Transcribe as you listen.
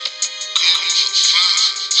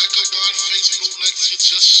you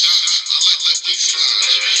just shine. I like that waistline.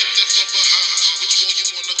 Let me hit that from behind. Which one you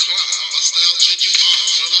wanna climb? My style genuine.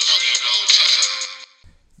 Girl, I love you all time.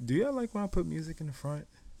 Do y'all like when I put music in the front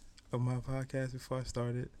of my podcast before I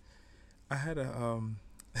started? I had a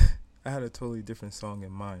I had a totally different song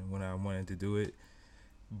in mind when I wanted to do it,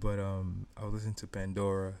 but I was listening to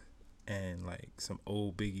Pandora and like some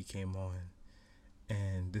old Biggie came on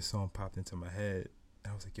and this song popped into my head.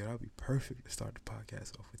 And I was like, yo, that'd be perfect to start the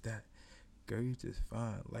podcast off with that. Girl, you just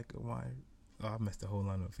fine like a wine. Oh, I messed the whole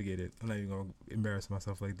line up. Forget it. I'm not even gonna embarrass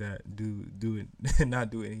myself like that. Do it, not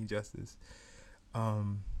do it any justice.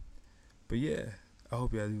 Um, but yeah, I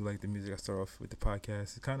hope y'all do like the music I start off with the podcast.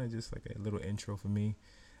 It's kind of just like a little intro for me.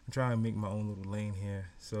 I'm trying to make my own little lane here,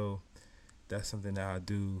 so that's something that I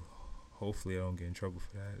do. Hopefully, I don't get in trouble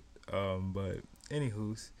for that. But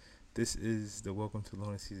anywho's, this is the Welcome to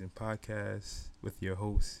Loner Season podcast with your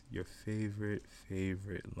host, your favorite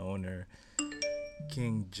loner,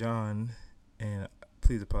 King John. And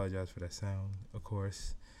please apologize for that sound, of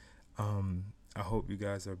course. I hope you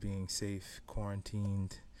guys are being safe,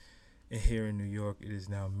 quarantined. And here in New York, it is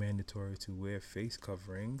now mandatory to wear face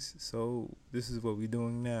coverings. So this is what we're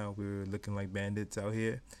doing now. We're looking like bandits out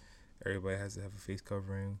here. Everybody has to have a face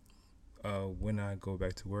covering. When I go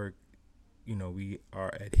back to work, we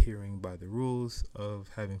are adhering by the rules of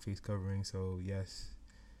having face covering. So yes,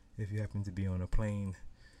 if you happen to be on a plane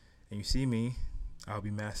and you see me, I'll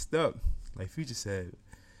be masked up, like Future said.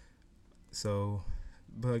 So,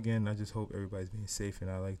 but again, I just hope everybody's being safe,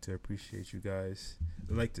 and I like to appreciate you guys.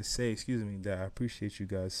 I'd like to say, that I appreciate you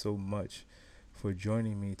guys so much for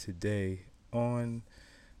joining me today on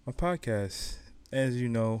my podcast. As you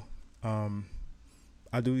know,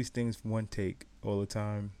 I do these things one take all the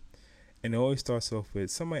time, and it always starts off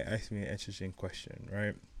with somebody asks me an interesting question,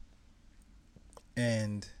 right?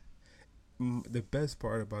 And the best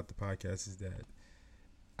part about the podcast is that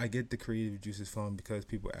I get the creative juices flowing because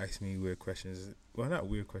people ask me weird questions. Well, not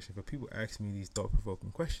weird questions, but people ask me these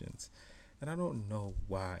thought-provoking questions. And I don't know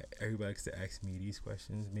why everybody likes to ask me these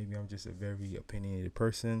questions. Maybe I'm just a very opinionated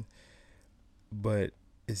person, but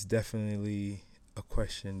it's definitely a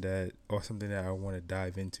question that, or something that I want to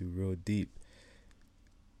dive into real deep.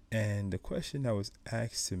 And the question that was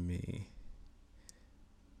asked to me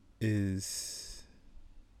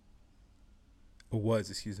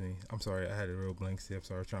I'm sorry, I had a real blank stare,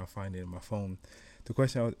 so I was trying to find it in my phone. The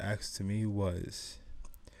question that was asked to me was,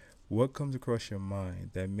 what comes across your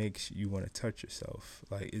mind that makes you want to touch yourself?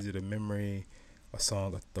 Like, is it a memory, a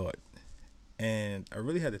song, a thought? And I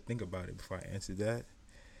really had to think about it before I answered that.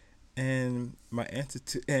 And my answer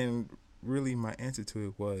to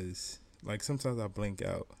it was, like, sometimes I blank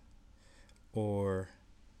out, or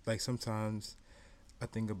like sometimes I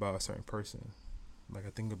think about a certain person. Like, I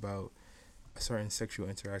think about a certain sexual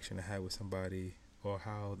interaction I had with somebody, or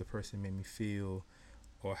how the person made me feel,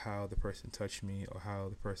 or how the person touched me, or how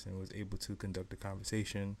the person was able to conduct a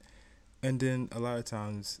conversation. And then a lot of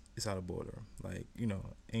times it's out of boredom. Like,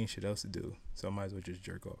 ain't shit else to do, so I might as well just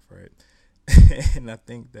jerk off, right? And I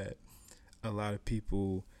think that a lot of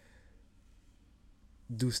people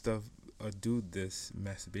do stuff or do this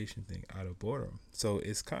masturbation thing out of boredom. So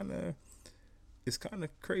it's kind of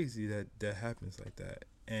crazy that that happens like that.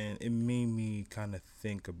 And it made me kind of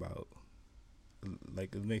think about,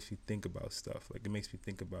 like, it makes me think about stuff. Like, it makes me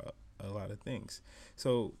think about a lot of things.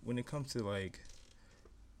 So when it comes to, like,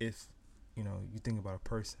 if you think about a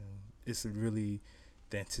person, it's really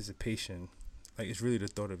the anticipation. Like, it's really the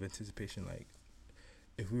thought of anticipation. Like,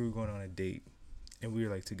 if we were going on a date and we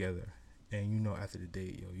were like together, and after the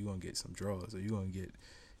date, you're gonna get some draws, or you're gonna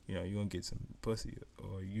get some pussy,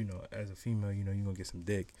 or as a female, you're gonna get some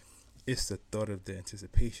dick. It's the thought of the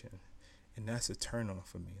anticipation, and that's a turn on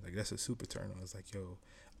for me. Like, that's a super turn on. It's like, yo,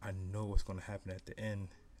 I know what's gonna happen at the end.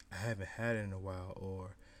 I haven't had it in a while,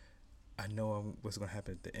 or I know what's gonna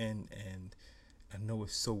happen at the end, and I know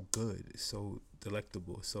it's so good, it's so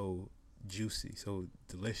delectable, so juicy, so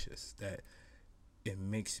delicious, that it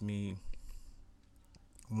makes me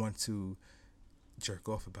want to jerk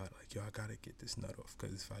off about it. Like, yo, I gotta get this nut off,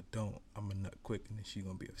 because if I don't, I'm a nut quick, and then she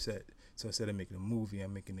gonna be upset. So instead of making a movie,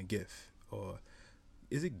 I'm making a GIF. Or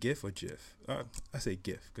is it GIF or GIF? I say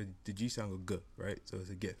GIF because the G sound go good, right? So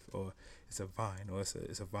it's a GIF, or it's a Vine, or it's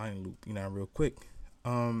a Vine loop. Real quick.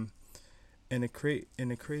 And the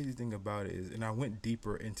crazy thing about it is, and I went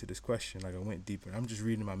deeper into this question. Like, I went deeper. I'm just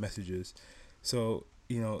reading my messages. So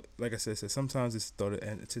like I said, sometimes it's thought of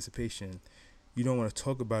anticipation. You don't want to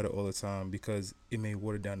talk about it all the time because it may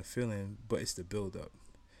water down the feeling, but it's the build up.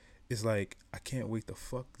 It's like, I can't wait to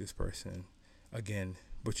fuck this person again,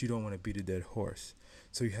 but you don't want to beat a dead horse.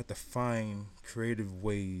 So you have to find creative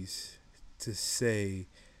ways to say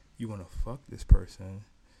you want to fuck this person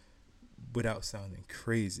without sounding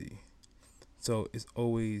crazy. So it's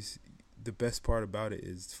always the best part about it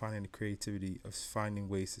is finding the creativity of finding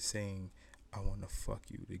ways to saying I want to fuck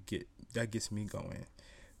you to get that gets me going.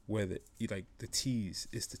 Whether you like the tease,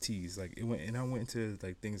 it's the tease. Like it went, and I went into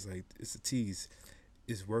like things like it's the tease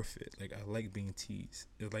is worth it. Like I like being teased.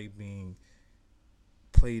 I like being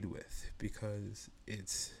played with because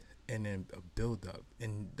it's and then a build up,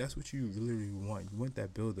 and that's what you literally want. You want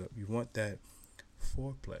that build up. You want that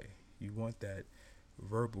foreplay. You want that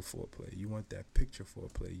verbal foreplay. You want that picture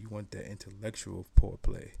foreplay. You want that intellectual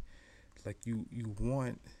foreplay. Like you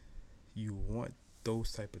want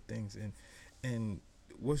those type of things. And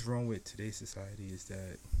what's wrong with today's society is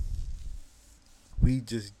that we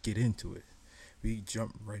just get into it. We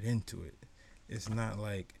jump right into it. It's not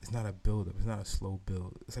a build up. It's not a slow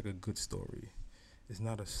build. It's like a good story. It's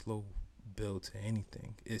not a slow build to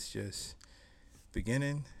anything. It's just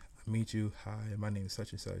beginning. I meet you. Hi, my name is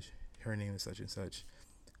such and such. Her name is such and such.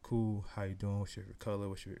 Cool. How you doing? What's your favorite color?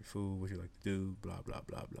 What's your favorite food? What you like to do? Blah blah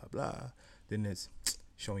blah blah blah. Then it's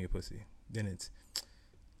show me your pussy. Then it's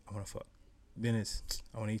I want to fuck. Then it's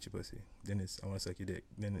I want to eat your pussy. Then it's I want to suck your dick.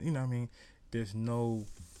 Then you know what I mean. There's no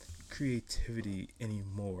creativity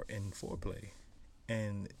anymore in foreplay,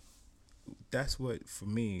 and that's what for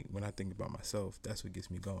me when I think about myself. That's what gets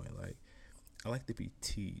me going. Like I like to be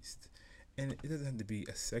teased, and it doesn't have to be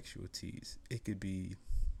a sexual tease. It could be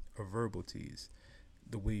a verbal tease.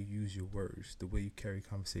 The way you use your words, the way you carry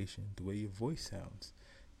conversation, the way your voice sounds.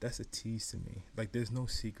 That's a tease to me. Like there's no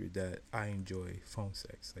secret that I enjoy phone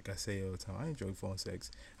sex. Like I say all the time, I enjoy phone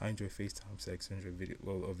sex. I enjoy FaceTime sex. I enjoy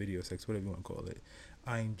or video sex, whatever you want to call it.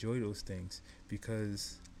 I enjoy those things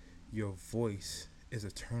because your voice is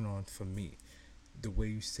a turn on for me. The way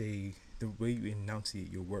you say, the way you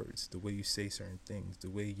enunciate your words, the way you say certain things, the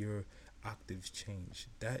way your octaves change.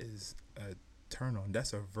 That is a turn on.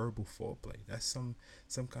 That's a verbal foreplay. That's some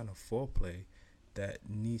kind of foreplay that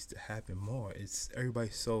needs to happen more. It's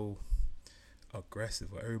everybody's so aggressive,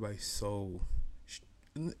 or everybody's so.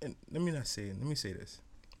 And let me say this.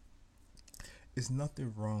 There's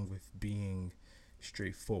nothing wrong with being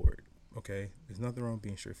straightforward. Okay, there's nothing wrong with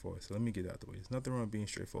being straightforward. So let me get it out the way. There's nothing wrong with being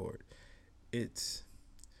straightforward. It's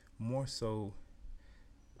more so.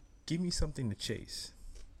 Give me something to chase.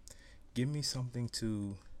 Give me something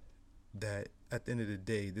to that. At the end of the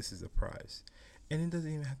day, this is a prize, and it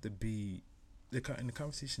doesn't even have to be and the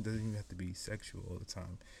conversation doesn't even have to be sexual all the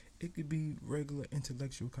time. It could be regular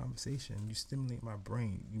intellectual conversation. You stimulate my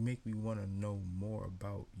brain. You make me want to know more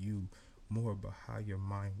about you, more about how your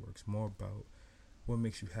mind works, more about what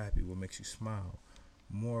makes you happy, what makes you smile,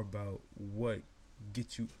 more about what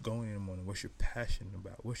gets you going in the morning. What's your passion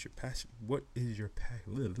about? What's your passion? What is your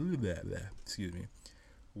passion? Excuse me.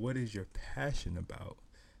 What is your passion about?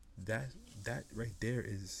 That right there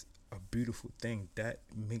is a beautiful thing. That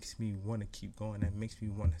makes me want to keep going. That makes me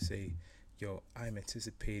want to say, yo, I'm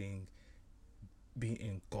anticipating being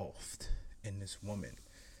engulfed in this woman.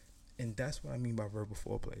 And that's what I mean by verbal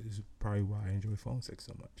foreplay. This is probably why I enjoy phone sex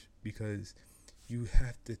so much. Because you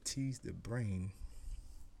have to tease the brain.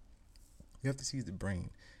 You have to tease the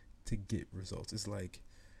brain to get results. It's like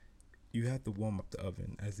you have to warm up the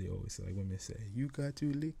oven, as they always say, like women say. You got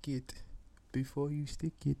to lick it before you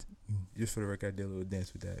stick it. Just for the record, I did a little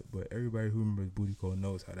dance with that. But everybody who remembers Booty Call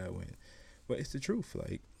knows how that went. But it's the truth.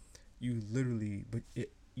 Like you literally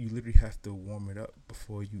have to warm it up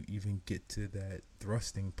before you even get to that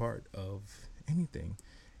thrusting part of anything.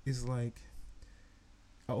 It's like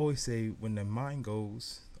I always say, when the mind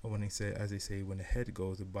goes, or when they say, when the head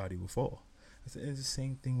goes, the body will fall. It's the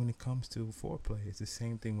same thing when it comes to foreplay. It's the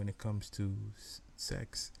same thing when it comes to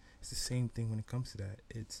sex. It's the same thing when it comes to that.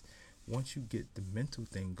 It's once you get the mental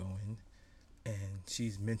thing going, and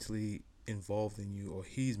she's mentally involved in you, or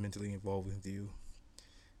he's mentally involved with you,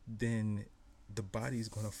 then the body's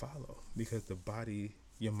gonna follow, because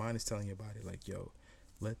your mind is telling your body, like, yo,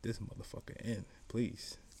 let this motherfucker in,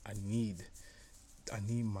 please. I need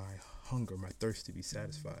my hunger, my thirst to be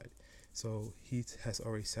satisfied. So he has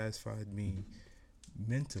already satisfied me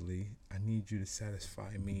mentally. I need you to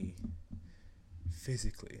satisfy me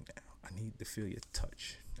physically now. I need to feel your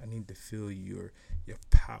touch. I need to feel your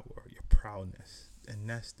power, your proudness, and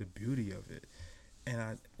that's the beauty of it.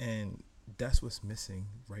 And that's what's missing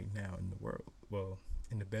right now in the world. Well,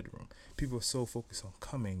 in the bedroom, people are so focused on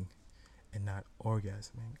coming and not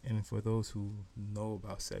orgasming. And for those who know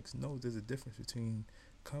about sex, know there's a difference between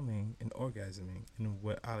coming and orgasming, and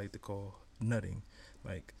what I like to call nutting.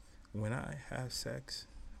 Like when I have sex,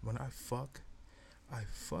 when I fuck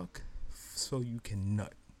so you can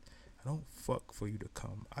nut. I don't fuck for you to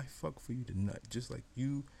come. I fuck for you to nut. Just like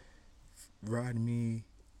you ride me,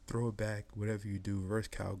 throw it back, whatever you do, reverse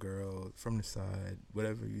cowgirl from the side,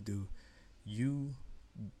 whatever you do, you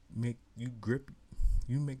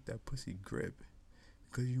you make that pussy grip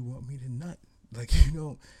because you want me to nut. Like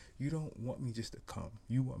you don't want me just to come.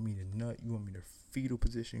 You want me to nut. You want me to fetal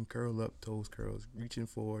position, curl up, toes curls, reaching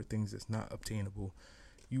for things that's not obtainable.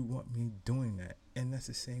 You want me doing that, and that's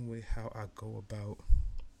the same way how I go about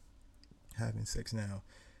having sex now.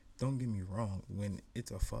 Don't get me wrong. When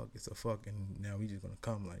it's a fuck, it's a fuck, and now we just gonna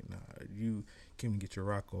come. Like, nah, you can get your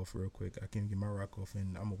rock off real quick. I can get my rock off,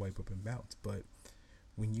 and I'm gonna wipe up and bounce. But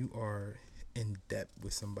when you are in depth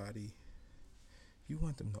with somebody, you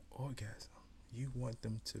want them to orgasm. You want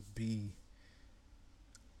them to be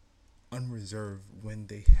unreserved when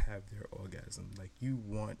they have their orgasm. Like, you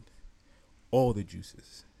want all the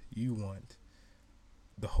juices. You want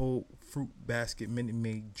the whole fruit basket, Minute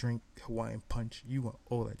Maid drink, Hawaiian punch. You want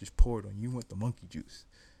all that just poured on. You want the monkey juice.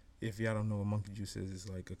 If y'all don't know what monkey juice is, it's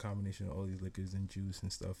like a combination of all these liquors and juice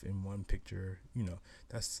and stuff in one picture.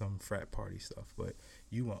 That's some frat party stuff. But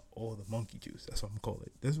you want all the monkey juice. That's what I'm gonna call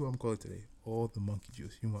it. This is what I'm gonna call it today. All the monkey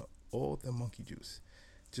juice. You want all the monkey juice.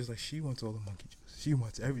 Just like she wants all the monkey juice. She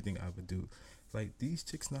wants everything I would do. Like, these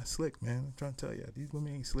chicks not slick, man. I'm trying to tell you. These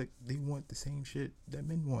women ain't slick. They want the same shit that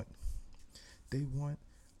men want. They want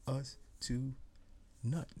us to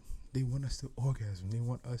nut. They want us to orgasm. They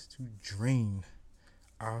want us to drain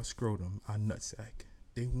our scrotum, our nutsack.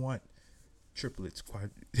 They want triplets.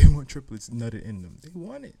 They want triplets nutted in them. They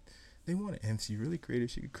want it. They want it. And she really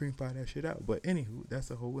creative. She could cream pie that shit out. But anywho, that's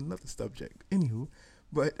a whole another subject. Anywho,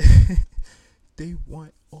 but they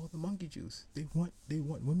want all the monkey juice.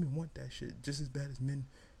 Women want that shit just as bad as men.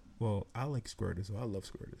 Well, I like squirters, so I love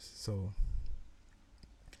squirters. So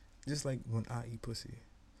just like when I eat pussy,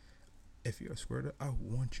 if you're a squirter, I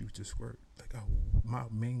want you to squirt. Like, my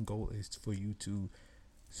main goal is for you to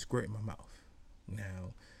squirt in my mouth.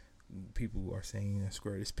 Now, people are saying that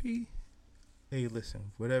squirt is pee. Hey,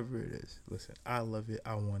 listen, whatever it is, listen, I love it.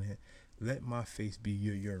 I want it. Let my face be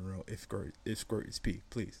your urinal. If squirt is pee,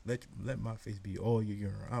 please let my face be all your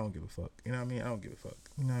urinal. I don't give a fuck. You know what I mean? I don't give a fuck.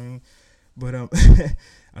 You know what I mean? But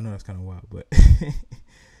I know that's kind of wild, but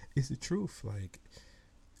it's the truth. Like,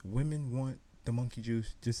 women want the monkey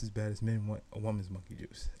juice just as bad as men want a woman's monkey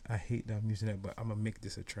juice. I hate that I'm using that, but I'm gonna make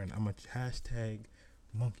this a trend. I'm gonna hashtag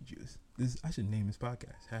monkey juice. I should name this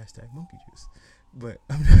podcast hashtag monkey juice. But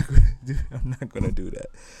I'm not gonna do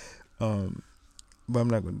that. But I'm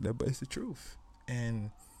not gonna do that. But it's the truth,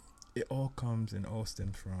 and it all comes and all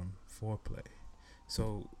stems from foreplay.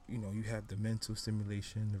 So you have the mental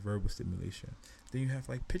stimulation, the verbal stimulation. Then you have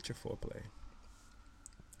like picture foreplay.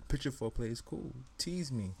 Picture foreplay is cool.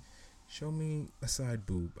 Tease me. Show me a side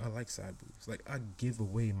boob. I like side boobs. Like, I give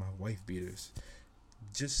away my wife beaters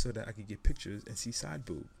just so that I could get pictures and see side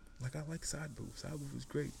boob. Like, I like side boobs. Side boob is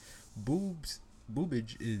great.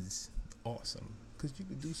 Boobage is awesome because you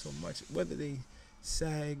can do so much. Whether they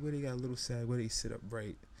sag, whether they got a little sag, whether they sit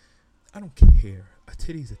upright, I don't care. A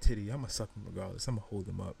titty's a titty. I'm gonna suck them regardless. I'm gonna hold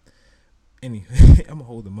them up. Anyway, I'm gonna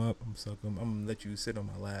hold them up. I'm gonna suck them. I'm gonna let you sit on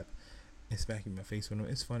my lap and smacking my face with them.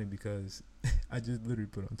 It's funny because I just literally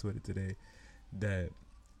put on Twitter today that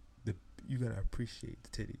you gotta appreciate the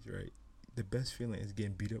titties, right? The best feeling is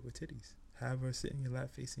getting beat up with titties. Have her sit in your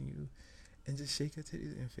lap facing you and just shake her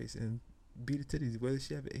titties in your face and beat the titties. Whether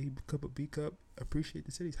she have an A cup or B cup, appreciate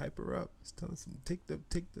the titties. Hype her up. Just tell us, take the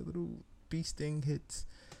little bee sting hits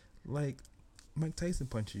like Mike Tyson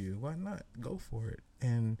punching you. Why not? Go for it.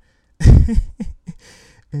 And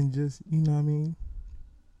and just, you know what I mean?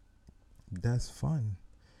 That's fun.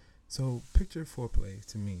 So picture foreplay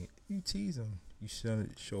to me. You tease them. You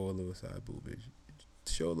show a little side boobage.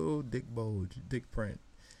 Show a little dick bulge, dick print.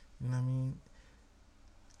 You know what I mean?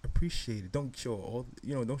 Appreciate it. Don't show all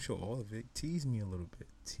of it. Tease me a little bit.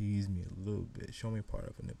 Show me a part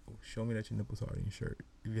of a nipple. Show me that your nipples are in your shirt.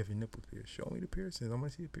 If you have your nipples pierced, show me the piercings. I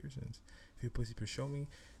want to see the piercings. If your pussy pierced, show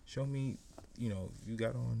me, you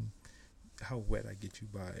got on, how wet I get you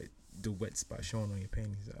by the wet spot showing on your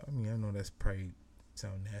panties. I mean, I know that's probably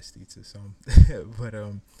sound nasty to some, but I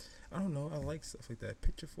don't know. I like stuff like that.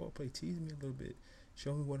 Picture foreplay. Tease me a little bit.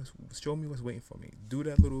 Show me what's waiting for me. Do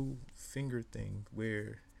that little finger thing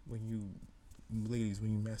where when you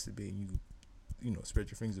masturbate and you spread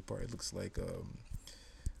your fingers apart. It looks like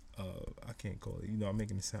I can't call it. I'm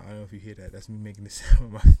making the sound. I don't know if you hear that. That's me making the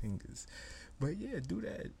sound with my fingers. But yeah, do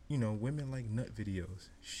that. Women like nut videos.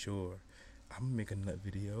 Sure, I'm gonna make a nut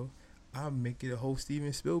video. I'll make it a whole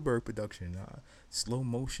Steven Spielberg production. Slow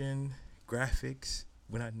motion graphics,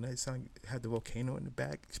 when I nut sound had the volcano in the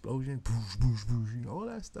back, explosion, boosh, boosh, boosh, all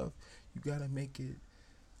that stuff. You gotta make it.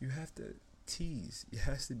 You have to tease. It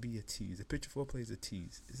has to be a tease. A picture foreplay is a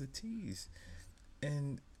tease. It's a tease,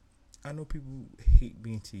 and I know people hate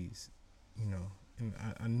being teased. You know, and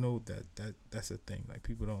I know that's a thing. Like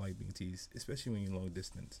people don't like being teased, especially when you're long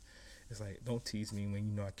distance. It's like don't tease me when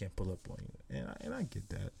you know I can't pull up on you, and I get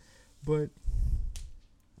that, but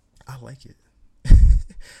I like it.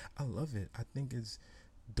 I love it. I think it's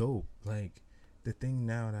dope. Like the thing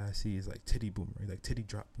now that I see is like titty boomerang, like titty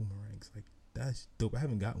drop boomerangs. Like that's dope. I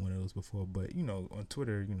haven't got one of those before, but you know, on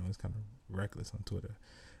Twitter, you know, it's kind of reckless on Twitter.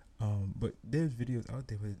 But there's videos out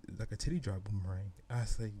there with like a titty drop boomerang. I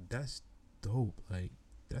was like, that's dope. Like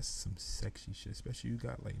that's some sexy shit. Especially you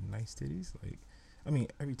got like nice titties. Like, I mean,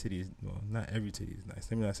 every titty is well, not every titty is nice.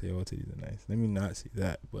 Let me not say all titties are nice. Let me not say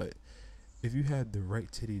that. But if you had the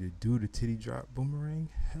right titty to do the titty drop boomerang,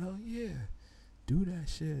 hell yeah, do that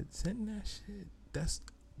shit. Send that shit. That's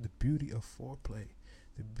the beauty of foreplay,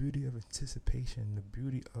 the beauty of anticipation, the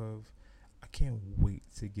beauty of I can't wait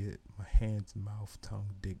to get my hands, mouth,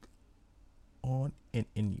 tongue, dick on and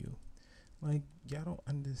in you. Like y'all don't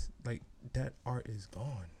understand. Like that art is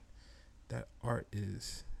gone. That art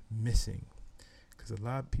is missing. Cause a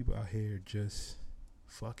lot of people out here just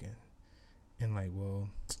fucking and like, well,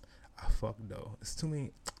 I fuck though. It's too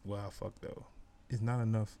many. Well, I fuck though. It's not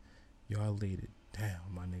enough. Y'all laid it down,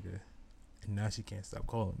 my nigga, and now she can't stop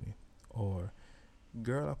calling me. Or,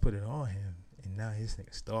 girl, I put it on him, and now his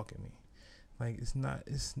nigga stalking me. Like it's not.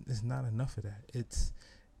 It's not enough of that. It's.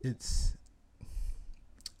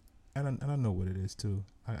 And I know what it is too.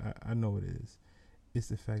 I know what it is. It's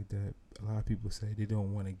the fact that a lot of people say they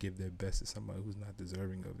don't want to give their best to somebody who's not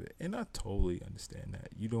deserving of it. And I totally understand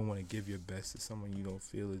that. You don't want to give your best to someone you don't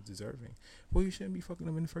feel is deserving. Well, you shouldn't be fucking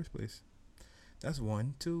them in the first place. That's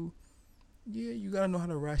one. Two, yeah, you got to know how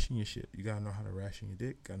to ration your shit. You got to know how to ration your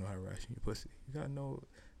dick. You got to know how to ration your pussy. You got to know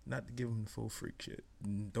not to give them the full freak shit.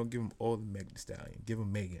 Don't give them all the Meg Thee Stallion. Give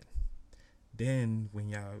them Megan. Then when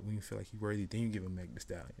you feel like you're worthy, then you give them Meg Thee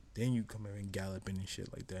Stallion. Then you come in and galloping and shit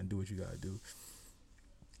like that and do what you got to do.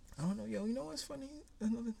 I don't know, yo. You know what's funny?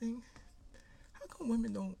 Another thing. How come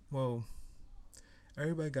women don't? Well,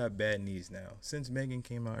 everybody got bad knees now. Since Megan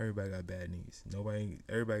came out, everybody got bad knees.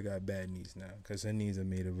 Everybody got bad knees now because her knees are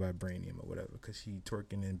made of vibranium or whatever. Because she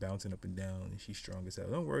twerking and bouncing up and down and she's strong as hell.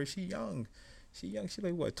 Don't worry, she young. She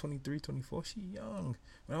like what, 23, 24? She young.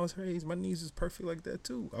 When I was her age, my knees was perfect like that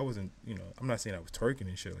too. I wasn't, I'm not saying I was twerking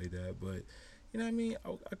and shit like that, but you know what I mean.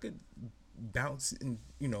 I could bounce and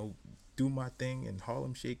do my thing and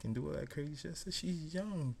Harlem Shake and do all that crazy shit. So she's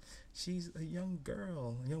young. She's a young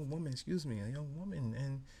girl, a young woman,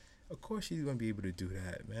 and of course she's gonna be able to do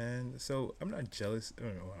that, man. So I'm not jealous.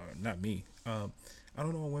 Not me. I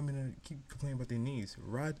don't know women that keep complaining about their knees.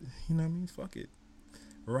 Ride, you know what I mean? Fuck it.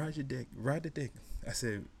 Ride your dick. Ride the dick. I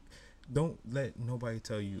said, don't let nobody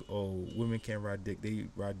tell you, oh, women can't ride dick. They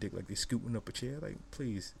ride dick like they scooting up a chair. Like,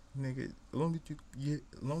 please, nigga, as long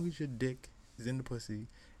as your dick is in the pussy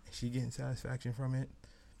and she getting satisfaction from it,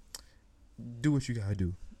 do what you gotta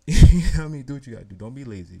do. You know what I mean? Do what you gotta do. Don't be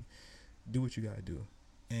lazy. Do what you gotta do.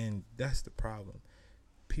 And that's the problem.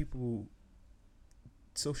 People,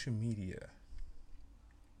 social media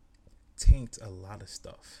taints a lot of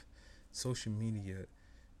stuff. Social media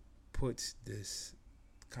puts this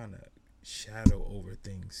kind of shadow over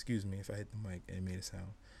things. Excuse me if I hit the mic and it made a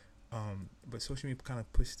sound. But social media kind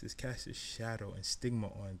of puts casts this shadow and stigma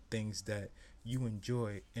on things that you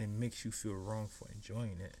enjoy, and it makes you feel wrong for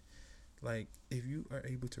enjoying it. Like, if you are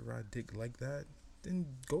able to ride dick like that, then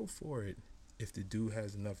go for it. If the dude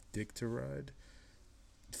has enough dick to ride,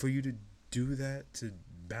 for you to do that, to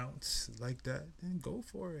bounce like that, then go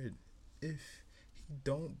for it. If he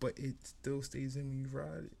don't, but it still stays in when you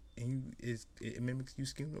ride, and it mimics you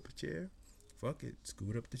scooting up a chair, fuck it,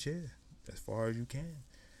 scoot up the chair as far as you can.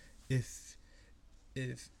 If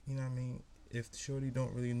you know what I mean, if the shorty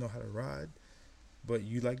don't really know how to ride, but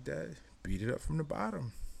you like that, beat it up from the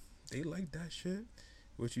bottom. They like that shit.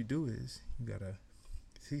 What you do is you gotta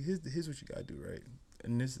see. Here's what you gotta do, right?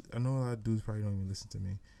 And this, I know a lot of dudes probably don't even listen to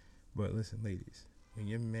me, but listen, ladies, when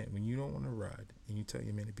you don't want to ride and you tell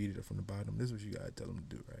your man to beat it up from the bottom, this is what you gotta tell him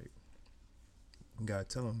to do, right? You gotta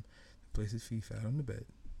tell him to place his feet flat on the bed.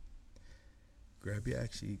 Grab your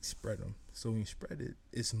ass cheeks, spread them. So when you spread it,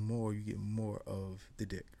 it's more. You get more of the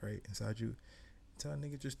dick, right, inside you. Tell a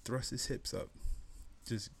nigga just thrust his hips up,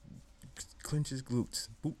 just clench his glutes.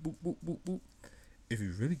 Boop, boop, boop, boop, boop. If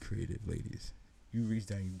you're really creative, ladies, you reach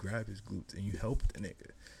down, you grab his glutes, and you help the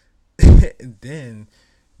nigga. And then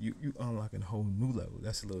you unlocking a whole new level.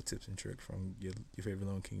 That's a little tips and tricks from your favorite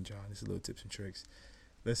Lone King John. It's a little tips and tricks.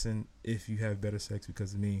 Listen, if you have better sex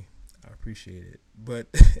because of me, I appreciate it. But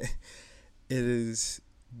it is.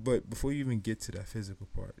 But before you even get to that physical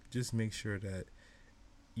part, just make sure that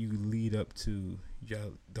you lead up to, yeah.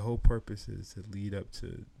 The whole purpose is to lead up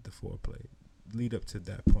to the foreplay, lead up to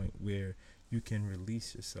that point where you can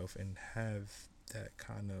release yourself and have that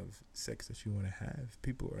kind of sex that you want to have.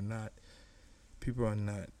 People are not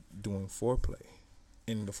doing foreplay,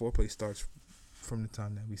 and the foreplay starts from the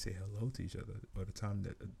time that we say hello to each other, or the time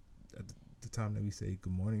that we say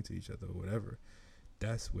good morning to each other, or whatever.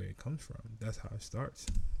 That's where it comes from. That's how it starts,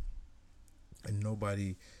 and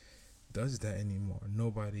nobody does that anymore.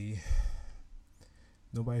 Nobody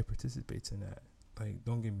participates in that. Like,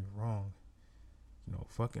 don't get me wrong.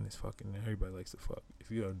 Fucking is fucking, and everybody likes to fuck. If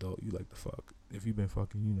you're an adult, you like to fuck. If you've been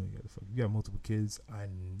fucking, you know you got to fuck. If you got multiple kids, I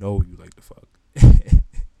know you like to fuck. You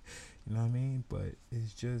know what I mean? But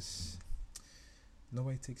it's just,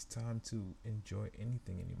 nobody takes time to enjoy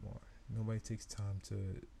anything anymore. Nobody takes time to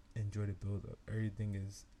enjoy the build up. Everything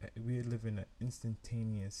is, we live in an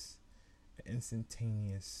instantaneous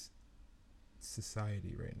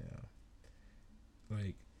society right now.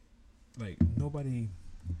 Like nobody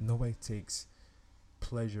takes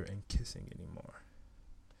pleasure in kissing anymore.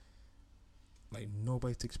 Like,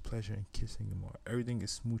 nobody takes pleasure in kissing anymore. Everything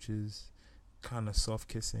is smooches, kind of soft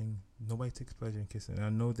kissing. Nobody takes pleasure in kissing. And I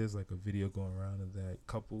know there's like a video going around of that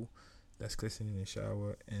couple that's kissing in the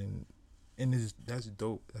shower, and that's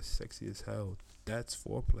dope. That's sexy as hell. That's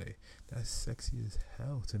foreplay. That's sexy as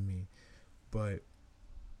hell to me. But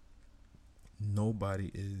nobody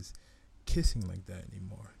is kissing like that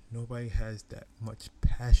anymore. Nobody has that much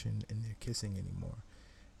passion in their kissing anymore.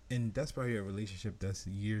 And that's probably a relationship that's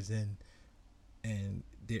years in, and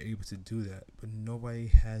they're able to do that. But nobody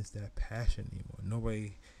has that passion anymore.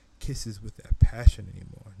 Nobody kisses with that passion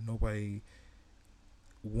anymore. Nobody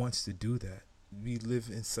wants to do that. We live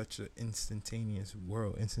in such an instantaneous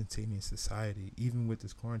world, instantaneous society. Even with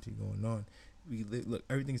this quarantine going on, look,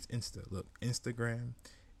 everything's Look, Instagram,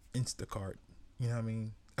 Instacart. You know what I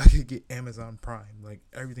mean? I could get Amazon Prime. Like,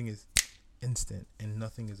 everything is instant, and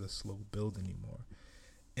nothing is a slow build anymore.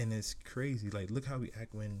 And it's crazy. Like, look how we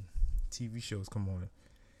act when TV shows come on.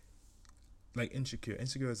 Like Insecure.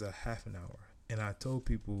 Insecure is a half an hour. And I tell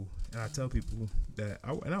people that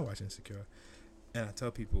I watch Insecure, and I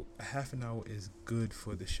tell people a half an hour is good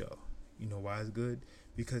for the show. You know why it's good?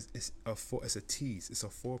 Because it's a tease. It's a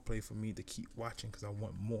foreplay for me to keep watching because I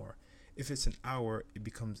want more. If it's an hour,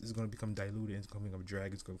 it's going to become diluted. It's going to become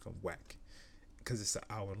drag. It's going to become whack because it's an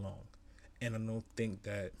hour long. And I don't think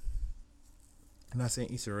that. I'm not saying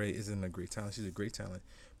Issa Rae isn't a great talent. She's a great talent,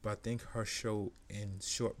 but I think her show in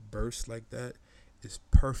short bursts like that is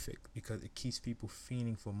perfect because it keeps people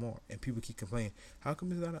fiending for more. And people keep complaining, how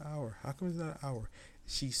come it's not an hour? How come it's not an hour?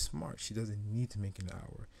 She's smart. She doesn't need to make an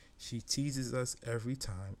hour. She teases us every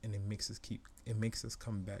time, and it makes us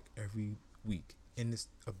come back every week. And it's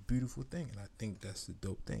a beautiful thing, and I think that's the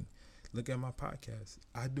dope thing. Look at my podcast.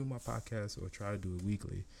 I do my podcast, or try to do it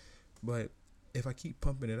weekly, but if I keep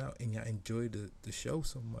pumping it out and y'all enjoy the show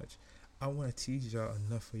so much, I want to tease y'all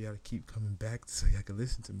enough for y'all to keep coming back so y'all can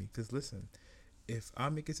listen to me. Because listen, if I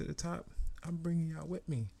make it to the top, I'm bringing y'all with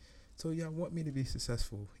me. So y'all want me to be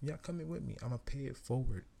successful, y'all coming with me. I'm going to pay it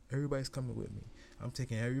forward. Everybody's coming with me. I'm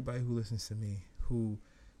taking everybody who listens to me,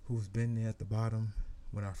 who's been there at the bottom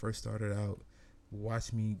when I first started out,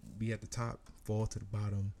 watch me be at the top, fall to the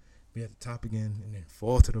bottom, be at the top again, and then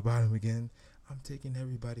fall to the bottom again. I'm taking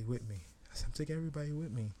everybody with me. I'm taking everybody with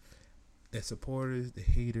me. The supporters, the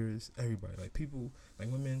haters, everybody. Like, people, like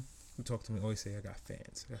women who talk to me always say, I got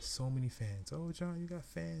fans. I got so many fans. Oh, John, you got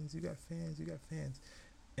fans. You got fans. You got fans.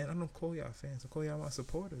 And I don't call y'all fans. I call y'all my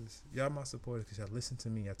supporters. Y'all my supporters because y'all listen to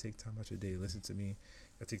me. Y'all take time out your day to listen to me.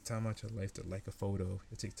 Y'all take time out your life to like a photo.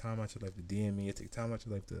 Y'all take time out your life to DM me. Y'all take time out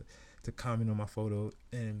your life to comment on my photo.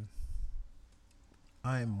 And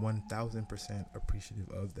I am 1,000% appreciative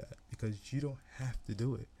of that because you don't have to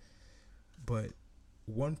do it. But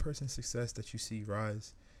one person's success that you see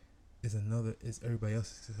rise is everybody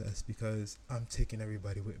else's success because I'm taking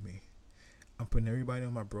everybody with me. I'm putting everybody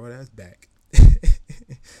on my broad ass back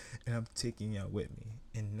and I'm taking y'all with me.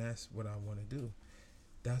 And that's what I want to do.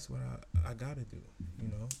 That's what I gotta do. You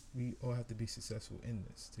know, we all have to be successful in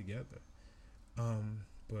this together.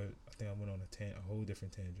 But I think I went on a whole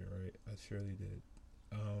different tangent, right? I surely did.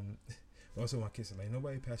 Also, my kissing, like,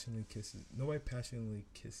 nobody passionately kisses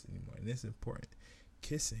anymore, and it's important.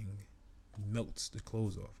 Kissing melts the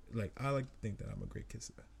clothes off. Like, I like to think that I'm a great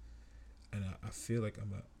kisser, and I feel like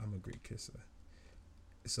I'm a great kisser.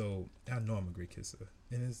 So I know I'm a great kisser,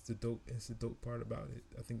 and it's the dope part about it.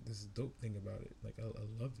 I think this is the dope thing about it. Like, I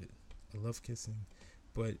love it. I love kissing.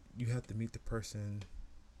 But you have to meet the person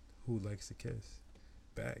who likes to kiss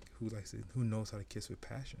back, who knows how to kiss with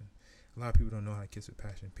passion. A lot of people don't know how to kiss with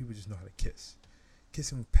passion. People just know how to kiss.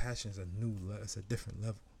 Kissing with passion is it's a different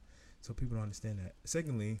level. So people don't understand that.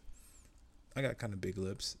 Secondly, I got kind of big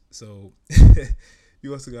lips, so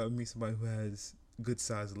you also got to meet somebody who has good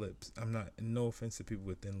sized lips. I'm not, no offense to people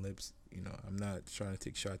with thin lips, I'm not trying to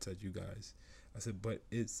take shots at you guys. I said, but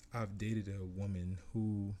I've dated a woman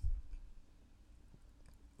who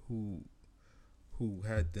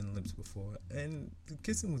had thin lips before, and the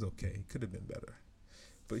kissing was okay. It could have been better,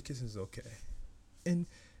 but the kissing was okay.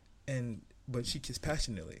 But she kissed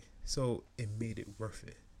passionately, so it made it worth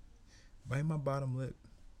it. Bite my bottom lip,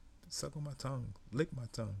 suck on my tongue, lick my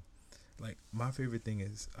tongue. Like, my favorite thing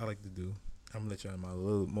is, I like to do, I'm gonna let you out my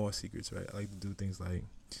little more secrets, right? I like to do things like,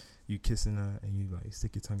 you kissing her and you like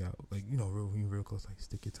stick your tongue out, like, when you're real close, like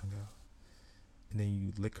stick your tongue out, and then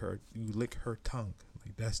you lick her tongue.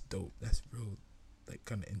 Like, that's dope. That's real, like,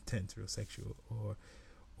 kind of intense, real sexual. Or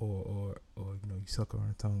you suck her on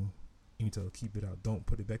her tongue and you tell her keep it out, don't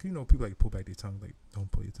put it back. People like to pull back their tongue, like,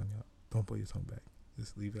 don't pull your tongue out, don't pull your tongue back,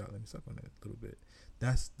 just leave it out, let me suck on it a little bit.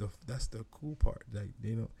 That's the cool part. Like,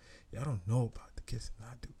 y'all don't know about the kissing.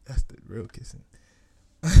 I do. That's the real kissing.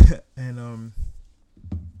 And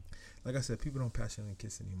like I said, people don't passionately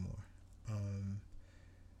kiss anymore.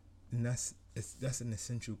 And that's an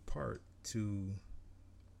essential part to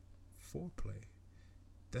foreplay.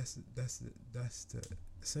 That's the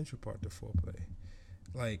essential part to foreplay.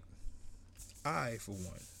 Like, I, for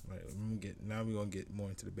one, like, we're gonna get more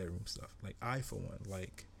into the bedroom stuff. Like, I, for one,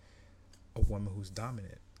 like a woman who's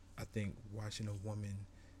dominant. I think watching a woman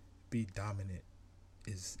be dominant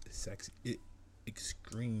is sexy. It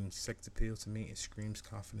screams sex appeal to me. It screams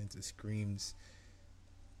confidence. It screams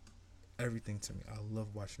everything to me. I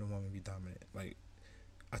love watching a woman be dominant. Like,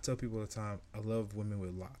 I tell people all the time, I love women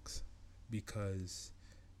with locks, because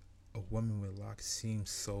a woman with locks seems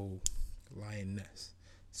so lioness,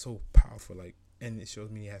 so powerful. Like, and it shows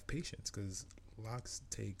me you have patience, because locks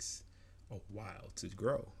takes a while to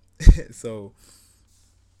grow. So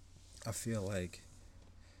I feel like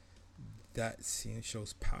that scene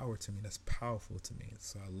shows power to me. That's powerful to me.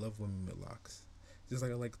 So I love women with locks. Just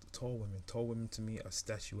like I like tall women. Tall women to me are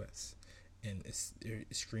statuettes. And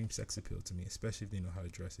it screams sex appeal to me, especially if they know how to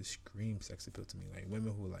dress. It screams sex appeal to me. Like,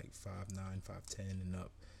 women who are like 5'9", 5'10", and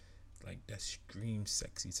up, like, that screams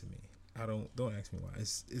sexy to me. Don't ask me why.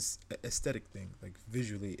 It's an aesthetic thing. Like,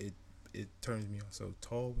 visually, it turns me on. So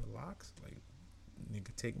tall with locks, like,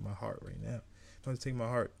 nigga, take my heart right now. Don't take my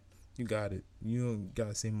heart. You got it. You don't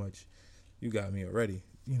gotta say much. You got me already.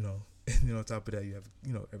 And on top of that, you have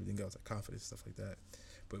everything else, like confidence, stuff like that.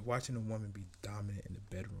 But watching a woman be dominant in the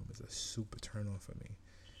bedroom is a super turn on for me.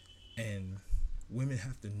 And women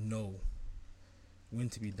have to know when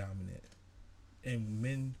to be dominant.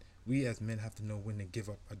 And we as men have to know when to give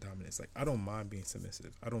up our dominance. Like, I don't mind being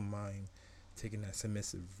submissive. I don't mind taking that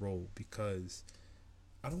submissive role, because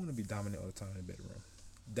I don't want to be dominant all the time in the bedroom.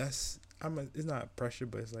 It's not pressure,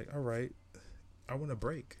 but it's like, all right, I want a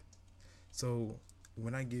break. So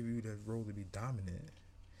when I give you the role to be dominant,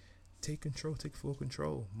 take control, take full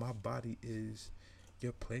control. My body is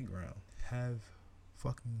your playground. Have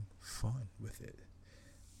fucking fun with it.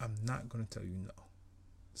 I'm not going to tell you no.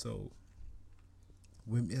 So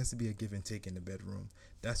it has to be a give and take in the bedroom.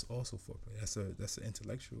 That's also foreplay. That's an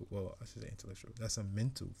intellectual. Well, I should say intellectual. That's a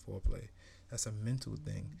mental foreplay. That's a mental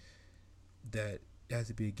thing. That it has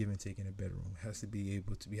to be a give and take in the bedroom. We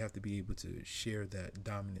have to be able to share that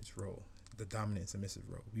dominance role, the dominant submissive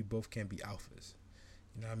role. We both can't be alphas.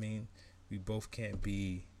 You know what I mean? We both can't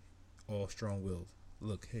be all strong-willed.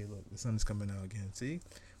 Look, the sun is coming out again. See?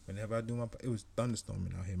 Whenever I do it was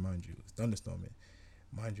thunderstorming out here, mind you. It's thunderstorming.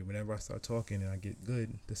 Mind you, whenever I start talking and I get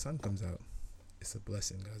good, the sun comes out. It's a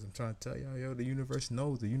blessing, guys. I'm trying to tell y'all, the universe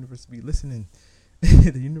knows. The universe be listening.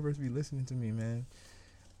 The universe be listening to me, man.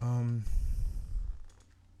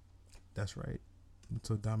 That's right.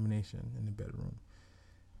 So domination in the bedroom.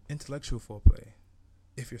 Intellectual foreplay.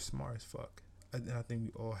 If you're smart as fuck. And I think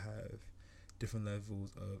we all have different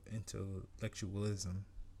levels of intellectualism.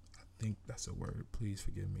 I think that's a word. Please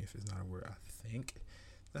forgive me if it's not a word. I think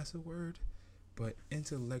that's a word. But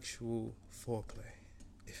intellectual foreplay,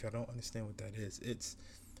 if I don't understand what that is, it's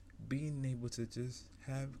being able to just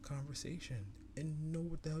have conversation and know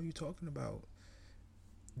what the hell you're talking about.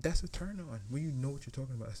 That's a turn on. When you know what you're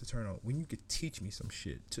talking about, that's a turn on. When you could teach me some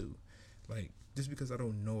shit too. Like, just because I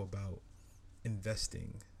don't know about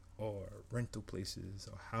investing or rental places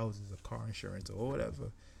or houses or car insurance or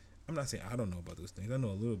whatever, I'm not saying I don't know about those things. I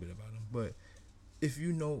know a little bit about them. But if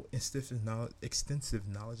you know extensive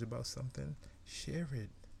knowledge about something, share it.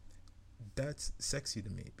 That's sexy to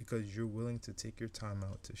me because you're willing to take your time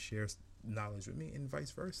out to share knowledge with me and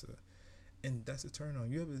vice versa. And that's a turn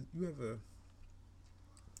on. You ever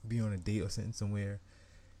be on a date or sitting somewhere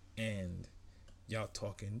and y'all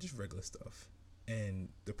talking just regular stuff, and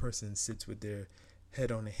the person sits with their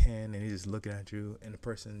head on their hand and he's just looking at you, and the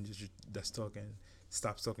person just that's talking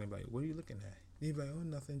stops talking, like, what are you looking at? And you're like, oh,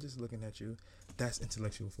 nothing, just looking at you. That's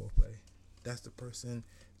intellectual foreplay. That's the person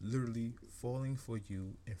literally falling for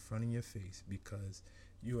you in front of your face because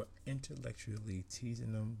you are intellectually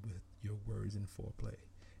teasing them with your words and foreplay,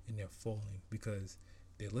 and they're falling because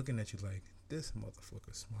they're looking at you like, this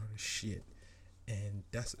motherfucker smart as shit. And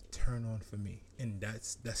that's a turn on for me, and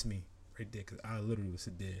that's me right there, because I literally would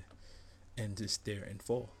sit there and just stare and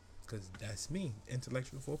fall, because that's me.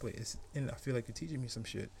 Intellectual foreplay. And I feel like you're teaching me some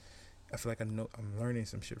shit. I feel like I'm learning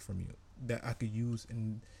some shit from you that I could use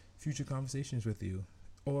in future conversations with you,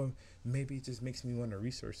 or maybe it just makes me want to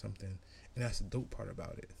research something, and that's the dope part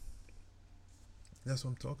about it. That's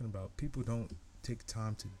what I'm talking about. People don't take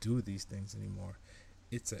time to do these things anymore.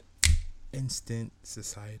 It's an instant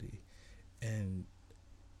society, and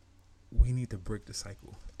we need to break the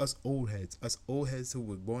cycle. Us old heads who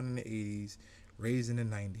were born in the 80s, raised in the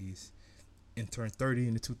 90s, and turned 30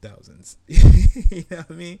 in the 2000s. You know what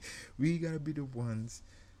I mean? We gotta be the ones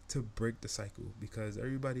to break the cycle, because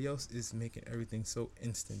everybody else is making everything so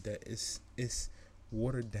instant that it's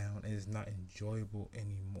watered down and it's not enjoyable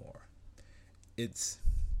anymore. It's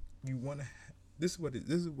you want to. This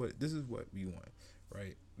is what we want,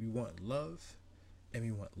 right? We want love, and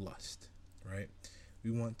we want lust, right? We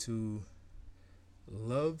want to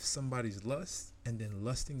love somebody's lust and then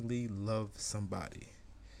lustingly love somebody.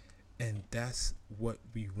 And that's what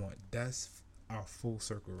we want. That's our full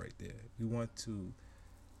circle right there. We want to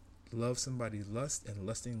love somebody's lust and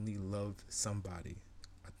lustingly love somebody.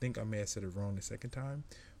 I think I may have said it wrong the second time,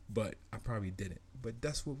 but I probably didn't. But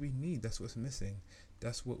that's what we need. That's what's missing.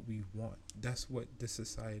 That's what we want. That's what this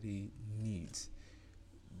society needs.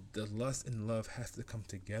 The lust and love has to come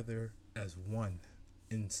together as one,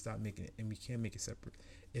 and stop making it, and we can't make it separate.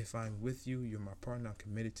 If I'm with you, you're my partner, I'm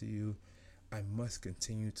committed to you, I must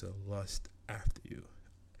continue to lust after you.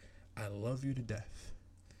 I love you to death.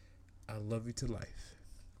 I love you to life.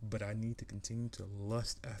 But I need to continue to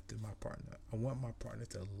lust after my partner. I want my partner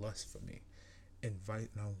to lust for me. And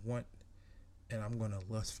I'm going to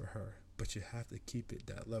lust for her. But you have to keep it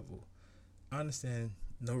that level. I understand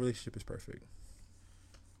no relationship is perfect.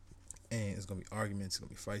 And it's going to be arguments, it's going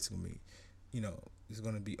to be fights, it's going to be, there's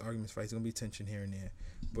going to be arguments, fights, there's going to be tension here and there.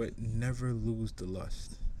 But never lose the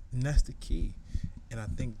lust. And that's the key. And I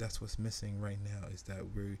think that's what's missing right now, is that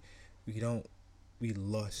we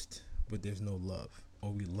lust, but there's no love.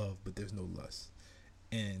 Or we love, but there's no lust.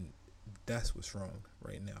 And that's what's wrong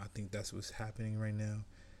right now. I think that's what's happening right now.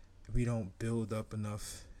 We don't build up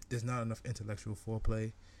enough. There's not enough intellectual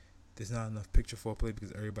foreplay. There's not enough picture foreplay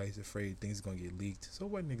because everybody's afraid things are gonna get leaked. So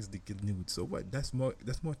what, niggas get nudes? So what? That's more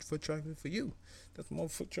foot traffic for you. That's more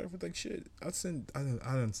foot traffic, like shit. I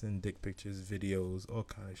don't send dick pictures, videos, all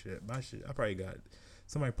kind of shit. My shit,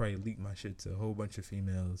 somebody probably leaked my shit to a whole bunch of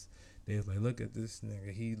females. They was like, look at this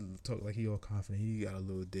nigga. He talk like he all confident. He got a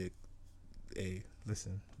little dick. Hey,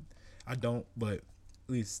 listen, I don't, but at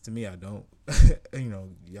least to me, I don't.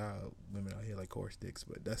 Y'all women out here like horse dicks,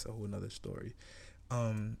 but that's a whole nother story.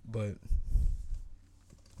 But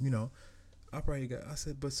I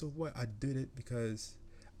said, but so what? I did it because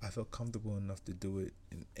I felt comfortable enough to do it,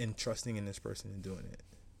 and trusting in this person and doing it.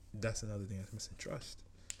 That's another thing that's missing: trust,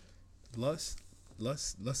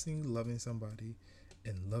 lusting, loving somebody,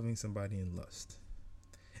 and loving somebody in lust,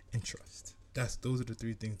 and trust. Those are the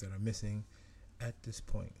three things that are missing at this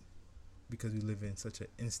point, because we live in such an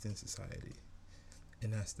instant society,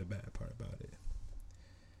 and that's the bad part about it.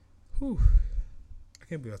 Whew. I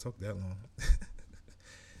can't believe I talked that long.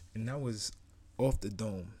 And that was off the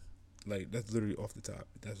dome. Like, that's literally off the top.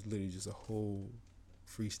 That's literally just a whole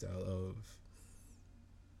freestyle of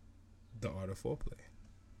the art of foreplay.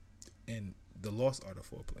 And the lost art of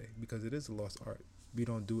foreplay. Because it is a lost art. We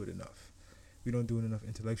don't do it enough. We don't do it enough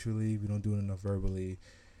intellectually. We don't do it enough verbally.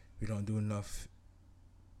 We don't do enough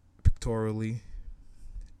pictorially.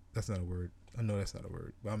 That's not a word. I know that's not a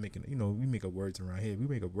word. But I'm making, we make up words around here. We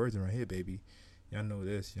make up words around here, baby. Y'all know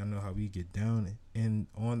this. Y'all know how we get down. And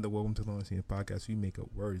on the Welcome to Lawrence Scene podcast, we make up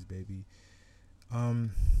words, baby.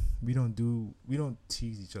 We don't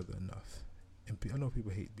tease each other enough. And I know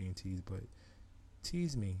people hate being teased, but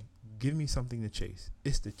tease me. Give me something to chase.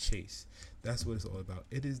 It's the chase. That's what it's all about.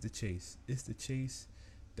 It is the chase. It's the chase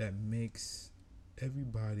that makes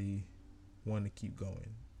everybody want to keep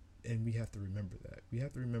going. And we have to remember that. We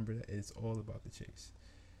have to remember that it's all about the chase.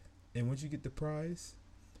 And once you get the prize,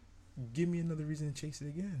 give me another reason to chase it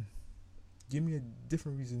again. Give me a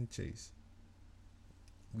different reason to chase.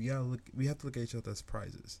 We have to look at each other as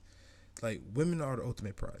prizes. Like, women are the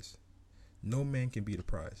ultimate prize. No man can be the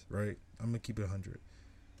prize, right? I'm gonna keep it 100.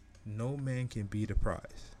 No man can be the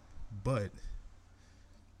prize, but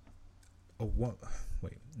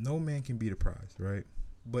no man can be the prize, right?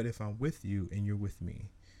 But if I'm with you and you're with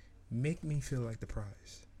me, make me feel like the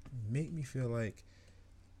prize. Make me feel like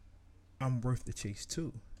I'm worth the chase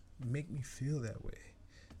too. Make me feel that way.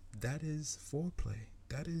 That is foreplay.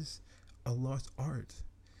 That is a lost art.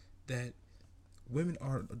 That women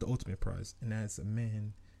are the ultimate prize, and as a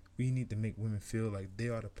man, we need to make women feel like they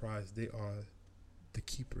are the prize. They are the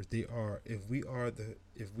keepers. They are. If we are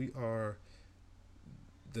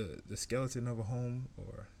the skeleton of a home,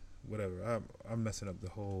 or whatever. I'm messing up the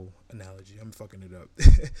whole analogy. I'm fucking it up.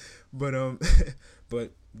 but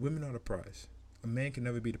but women are the prize. A man can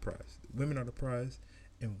never be the prize. Women are the prize,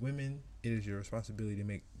 and women, it is your responsibility to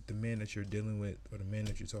make the man that you're dealing with, or the man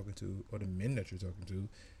that you're talking to, or the men that you're talking to,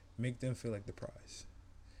 make them feel like the prize.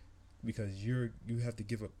 Because you have to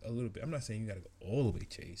give up a little bit. I'm not saying you gotta go all the way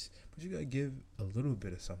chase, but you gotta give a little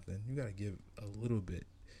bit of something. You gotta give a little bit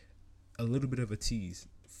of a tease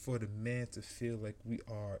for the man to feel like we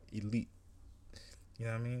are elite. You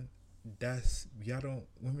know what I mean?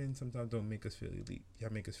 Women sometimes don't make us feel elite.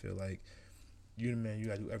 Y'all make us feel like you're the man, you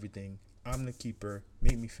gotta do everything. I'm the keeper,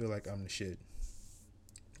 make me feel like I'm the shit.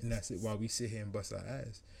 And that's it, while we sit here and bust our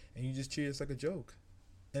ass. And you just treat us like a joke.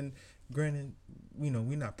 And granted, we're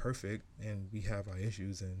not perfect and we have our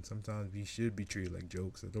issues, and sometimes we should be treated like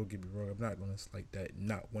jokes. So don't get me wrong, I'm not gonna like that,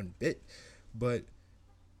 not one bit. But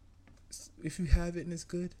if you have it and it's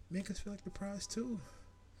good, make us feel like the prize too.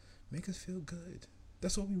 Make us feel good.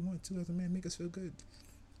 That's what we want too as a man. Make us feel good.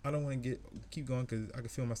 I don't want to keep going because I can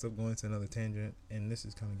feel myself going to another tangent, and this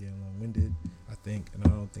is kind of getting long-winded, I think, and I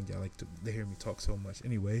don't think y'all like to hear me talk so much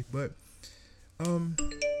anyway. But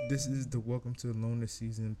this is the Welcome to the Loner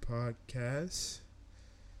Season podcast.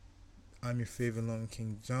 I'm your favorite Loner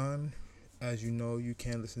King John. As you know, you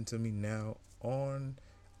can listen to me now on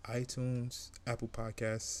iTunes, Apple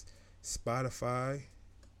Podcasts, Spotify,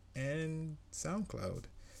 and SoundCloud.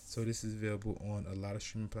 So this is available on a lot of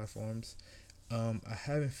streaming platforms. I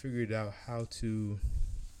haven't figured out how to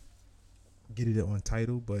get it on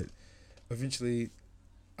Tidal, but eventually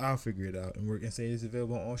I'll figure it out and work and say it's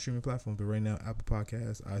available on all streaming platforms. But right now, Apple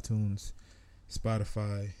Podcasts, iTunes,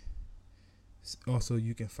 Spotify. Also,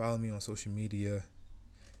 you can follow me on social media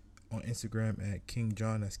on Instagram at King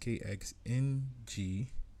John, that's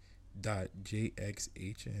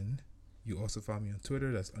KXNG.JXHN. You also follow me on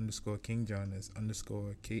Twitter, that's _King John, that's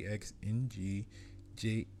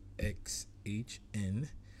 _KXNGJXHN.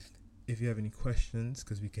 If you have any questions,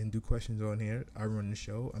 because we can do questions on here, I run the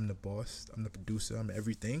show. I'm the boss. I'm the producer. I'm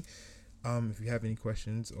everything. If you have any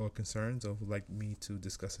questions or concerns, or would like me to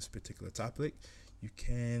discuss this particular topic, you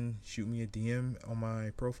can shoot me a DM on my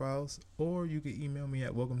profiles, or you can email me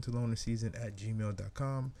at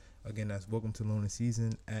welcometoLonerSeason@gmail.com. Again, that's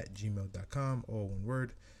welcometoLonerSeason@gmail.com, all one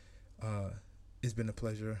word. It's been a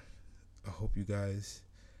pleasure. I hope you guys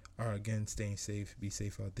are, again, staying safe. Be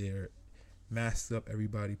safe out there. Mask up,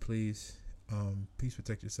 everybody, please. Please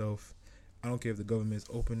protect yourself. I don't care if the government's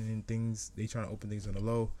opening things, they trying to open things on the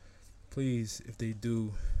low. Please, if they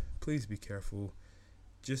do, please be careful.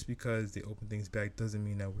 Just because they open things back doesn't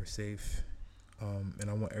mean that we're safe. And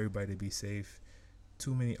I want everybody to be safe.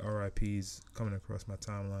 Too many RIPs coming across my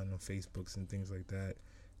timeline on Facebooks and things like that.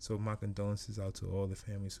 So my condolences out to all the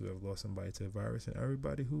families who have lost somebody to the virus, and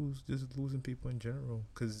everybody who's just losing people in general.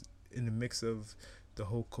 Because in the mix of the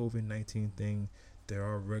whole COVID-19 thing, there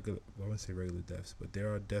are I wouldn't say regular deaths, but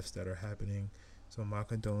there are deaths that are happening. So my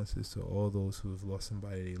condolences to all those who have lost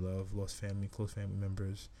somebody they love, lost family, close family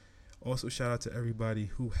members. Also, shout out to everybody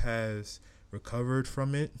who has recovered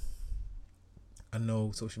from it. I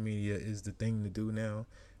know social media is the thing to do now,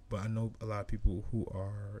 but I know a lot of people who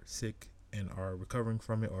are sick and are recovering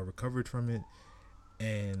from it or recovered from it,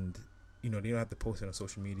 and they don't have to post it on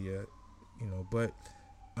social media, but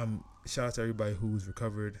shout out to everybody who's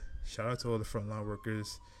recovered. Shout out to all the frontline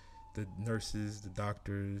workers, the nurses, the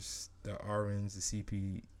doctors, the RNs, the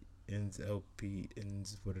CPNs,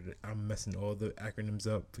 LPNs, I'm messing all the acronyms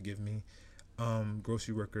up, forgive me.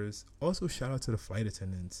 Grocery workers. Also, shout out to the flight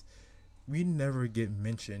attendants. We never get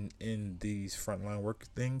mentioned in these frontline work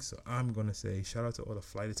things, so I'm going to say shout out to all the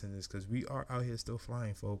flight attendants, because we are out here still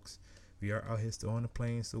flying, folks. We are out here still on the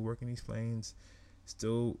plane, still working these planes,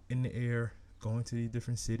 still in the air, going to these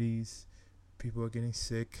different cities. People are getting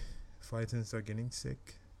sick. Flight attendants are getting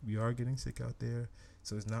sick. We are getting sick out there.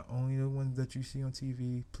 So it's not only the ones that you see on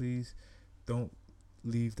TV. Please don't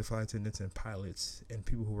leave the flight attendants and pilots and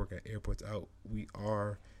people who work at airports out. We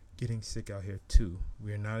are getting sick out here too.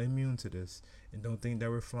 We are not immune to this. And don't think that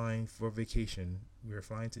we're flying for vacation. We're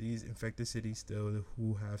flying to these infected cities still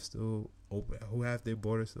who have their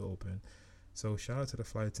borders still open. So shout out to the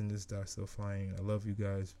flight attendants that are still flying. I love you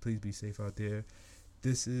guys. Please be safe out there.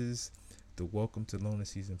 This is the Welcome to Loner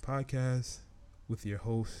Season podcast with your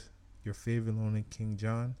host, your favorite loner, King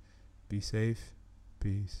John. Be safe.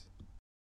 Peace.